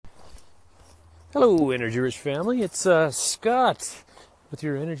Hello, Energy Rich family. It's Scott with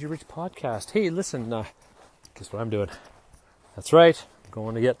your Energy Rich podcast. Hey, listen, guess what I'm doing? That's right, I'm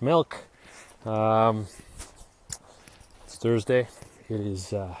going to get milk. It's Thursday. It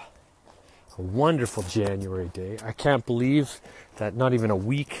is a wonderful January day. I can't believe that not even a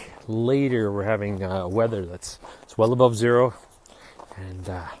week later we're having weather it's well above zero, and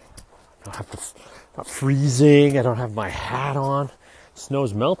not freezing. I don't have my hat on.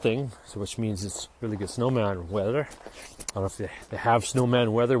 Snow's melting, which means it's really good snowman weather. I don't know if they have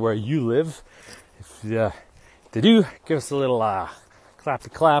snowman weather where you live. If they do, give us a little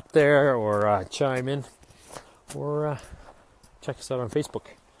clappy clap there, or chime in, or check us out on Facebook.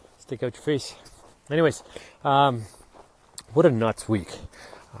 Stick out your face. Anyways, what a nuts week.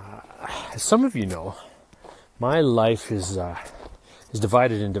 As some of you know, my life is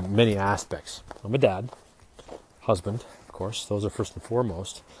divided into many aspects. I'm a dad, husband, of course, those are first and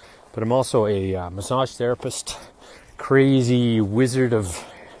foremost, but I'm also a massage therapist, crazy wizard of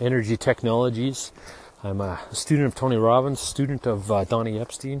energy technologies. I'm a student of Tony Robbins, student of Donnie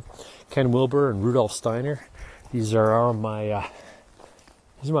Epstein, Ken Wilber, and Rudolf Steiner. These are all my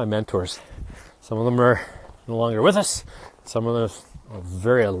mentors. Some of them are no longer with us. Some of them are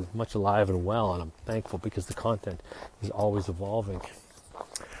very much alive and well, and I'm thankful because the content is always evolving.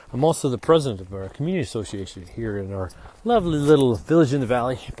 I'm also the president of our community association here in our lovely little village in the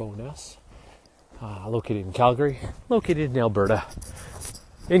valley, Bowness, located in Calgary, located in Alberta,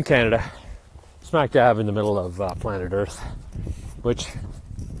 in Canada, smack dab in the middle of planet Earth, which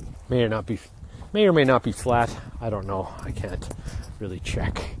may or may not be flat. I don't know. I can't really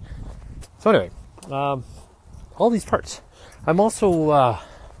check. So anyway, all these parts. I'm also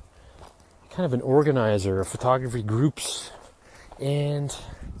kind of an organizer of photography groups, and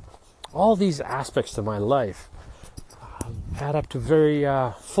all these aspects of my life add up to very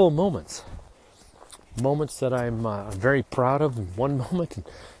full moments that I'm very proud of in one moment, and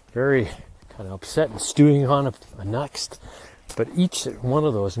very kind of upset and stewing on a next. But each one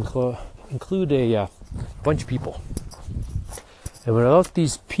of those include a bunch of people, and without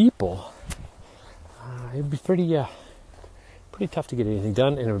these people, it'd be pretty tough to get anything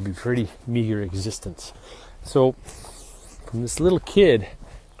done, and it would be pretty meager existence. So from this little kid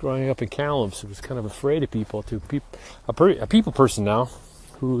growing up in Kamloops, who was kind of afraid of people, to a people person now,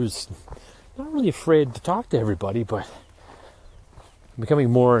 who's not really afraid to talk to everybody, but becoming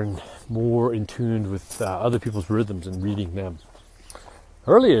more and more in tune with other people's rhythms and reading them.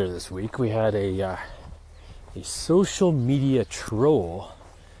 Earlier this week, we had a social media troll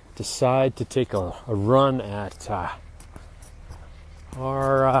decide to take a run at our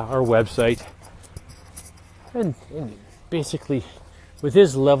website, and basically, with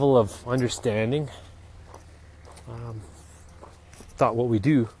his level of understanding, thought what we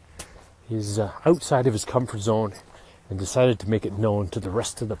do is outside of his comfort zone, and decided to make it known to the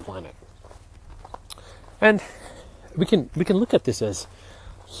rest of the planet. And we can look at this as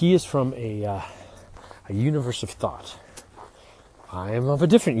he is from a universe of thought. I am of a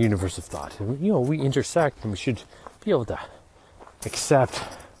different universe of thought. And, we intersect, and we should be able to accept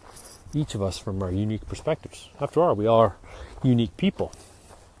each of us from our unique perspectives. After all, we are unique people.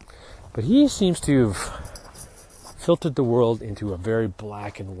 But he seems to have filtered the world into a very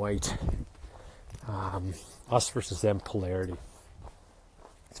black and white, us versus them polarity.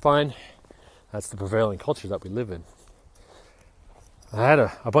 It's fine. That's the prevailing culture that we live in. I had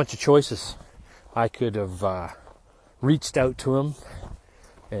a bunch of choices. I could have reached out to him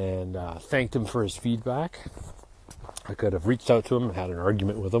and thanked him for his feedback. I could have reached out to him and had an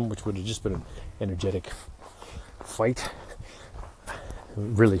argument with him, which would have just been an energetic fight.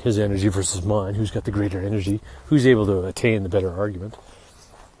 Really, his energy versus mine. Who's got the greater energy? Who's able to attain the better argument?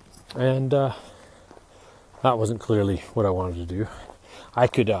 And that wasn't clearly what I wanted to do. I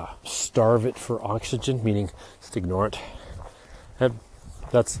could starve it for oxygen, meaning just ignore it. And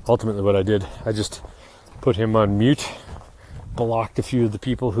that's ultimately what I did. I just put him on mute, blocked a few of the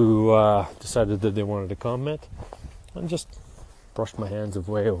people who decided that they wanted to comment, and just brushed my hands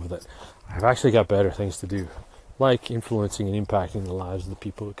away over that. I've actually got better things to do, like influencing and impacting the lives of the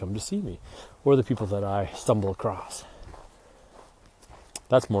people who come to see me, or the people that I stumble across.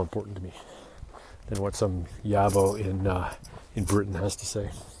 That's more important to me than what some yabo in Britain has to say.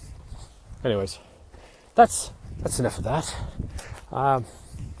 Anyways, that's enough of that. A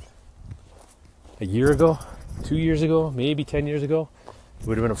year ago, 2 years ago, maybe 10 years ago, it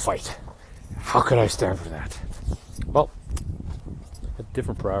would have been a fight. How could I stand for that? Well, I have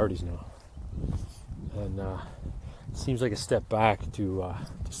different priorities now, and it seems like a step back to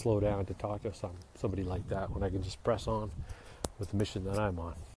slow down, to talk to somebody like that when I can just press on with the mission that I'm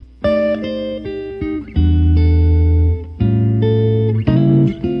on.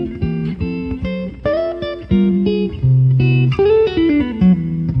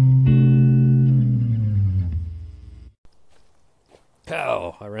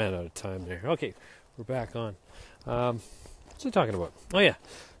 Oh, I ran out of time there. Okay, we're back on. What's I talking about? Oh yeah,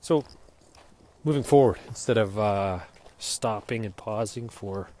 so moving forward, instead of stopping and pausing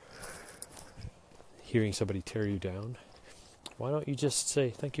for hearing somebody tear you down, why don't you just say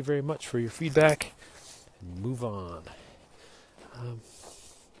thank you very much for your feedback and move on?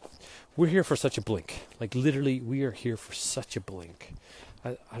 We're here for such a blink. Like literally, we are here for such a blink.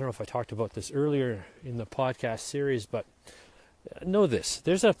 I don't know if I talked about this earlier in the podcast series, but know this.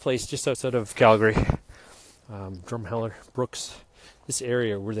 There's a place just outside of Calgary, Drumheller, Brooks, this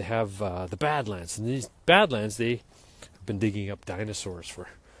area where they have the Badlands. And these Badlands, they have been digging up dinosaurs for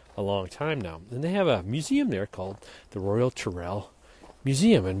a long time now. And they have a museum there called the Royal Tyrrell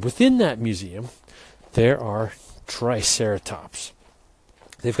Museum. And within that museum, there are Triceratops.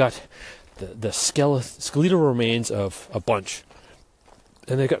 They've got the skeletal remains of a bunch.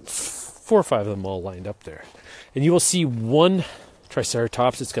 And they've got 4 or 5 of them all lined up there. And you will see one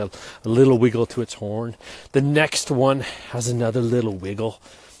Triceratops. It's got a little wiggle to its horn. The next one has another little wiggle.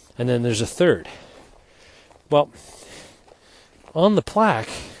 And then there's a third. Well, on the plaque,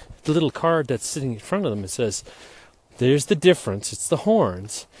 the little card that's sitting in front of them, it says, there's the difference. It's the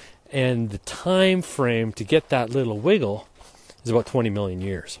horns. And the time frame to get that little wiggle is about 20 million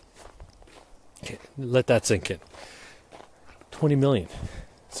years. Okay, let that sink in. 20 million.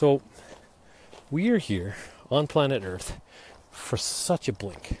 So we are here on planet Earth for such a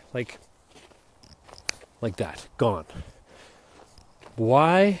blink. Like that. Gone.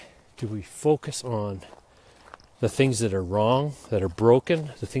 Why do we focus on the things that are wrong, that are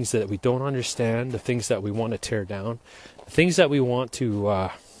broken, the things that we don't understand, the things that we want to tear down, the things that we want to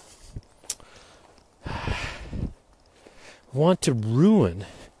ruin,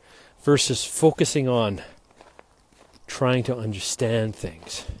 versus focusing on trying to understand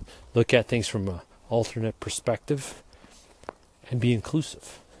things, look at things from an alternate perspective, and be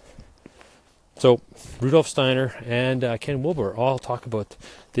inclusive? So Rudolf Steiner and Ken Wilber all talk about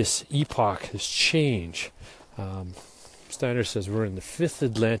this epoch, this change. Steiner says we're in the 5th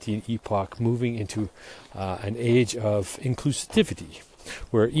Atlantean epoch, moving into an age of inclusivity,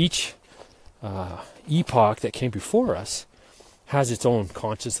 where each epoch that came before us has its own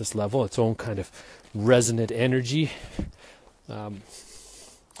consciousness level, its own kind of resonant energy.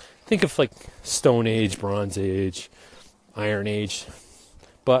 Think of like Stone Age, Bronze Age, Iron Age,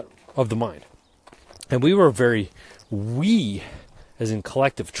 but of the mind. And we were we, as in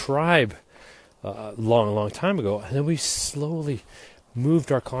collective tribe, long time ago, and then we slowly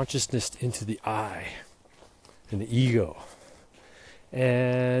moved our consciousness into the I and the ego.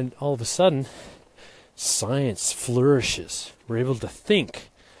 And all of a sudden, science flourishes. We're able to think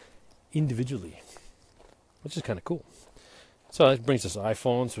individually, which is kind of cool. So it brings us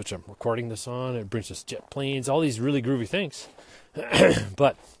iPhones, which I'm recording this on. It brings us jet planes, all these really groovy things.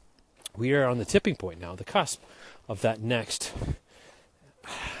 But we are on the tipping point now, the cusp of that next,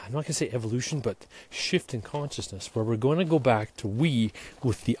 I'm not going to say evolution, but shift in consciousness, where we're going to go back to we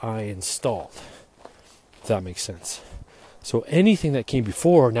with the I installed, if that makes sense. So anything that came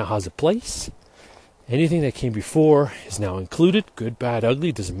before now has a place. Anything that came before is now included. Good, bad,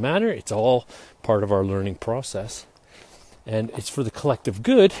 ugly, doesn't matter. It's all part of our learning process. And it's for the collective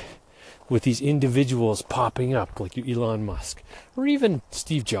good, with these individuals popping up, like Elon Musk, or even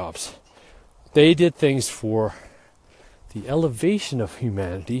Steve Jobs. They did things for the elevation of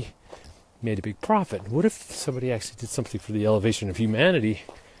humanity, made a big profit. What if somebody actually did something for the elevation of humanity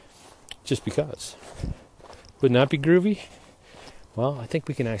just because? Wouldn't that be groovy? Well, I think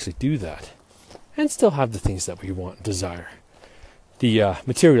we can actually do that and still have the things that we want and desire, the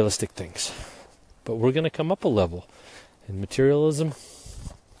materialistic things. But we're going to come up a level, and materialism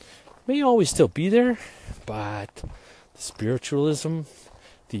may always still be there, but the spiritualism,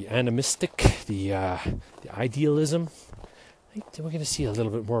 the animistic, the idealism, I think we're going to see a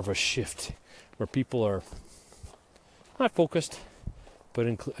little bit more of a shift where people are not focused, but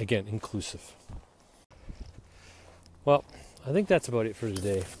again, inclusive. Well, I think that's about it for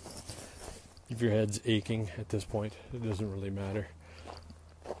today. If your head's aching at this point, it doesn't really matter.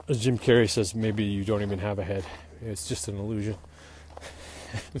 As Jim Carrey says, maybe you don't even have a head. It's just an illusion.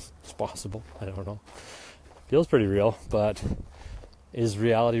 It's possible. I don't know. Feels pretty real, but is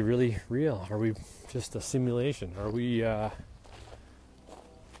reality really real? Are we just a simulation? Are we, I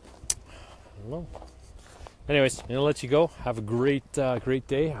don't know. Anyways, I'm going to let you go. Have a great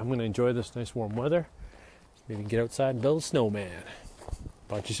day. I'm going to enjoy this nice warm weather. Maybe get outside and build a snowman.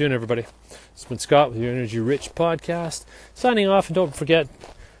 Talk to you soon, everybody. It's been Scott with your Energy Rich podcast. Signing off, and don't forget,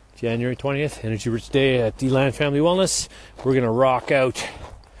 January 20th, Energy Rich Day at D-Land Family Wellness. We're going to rock out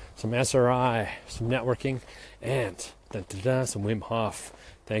some SRI, some networking, and Some Wim Hof.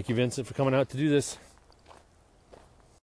 Thank you, Vincent, for coming out to do this.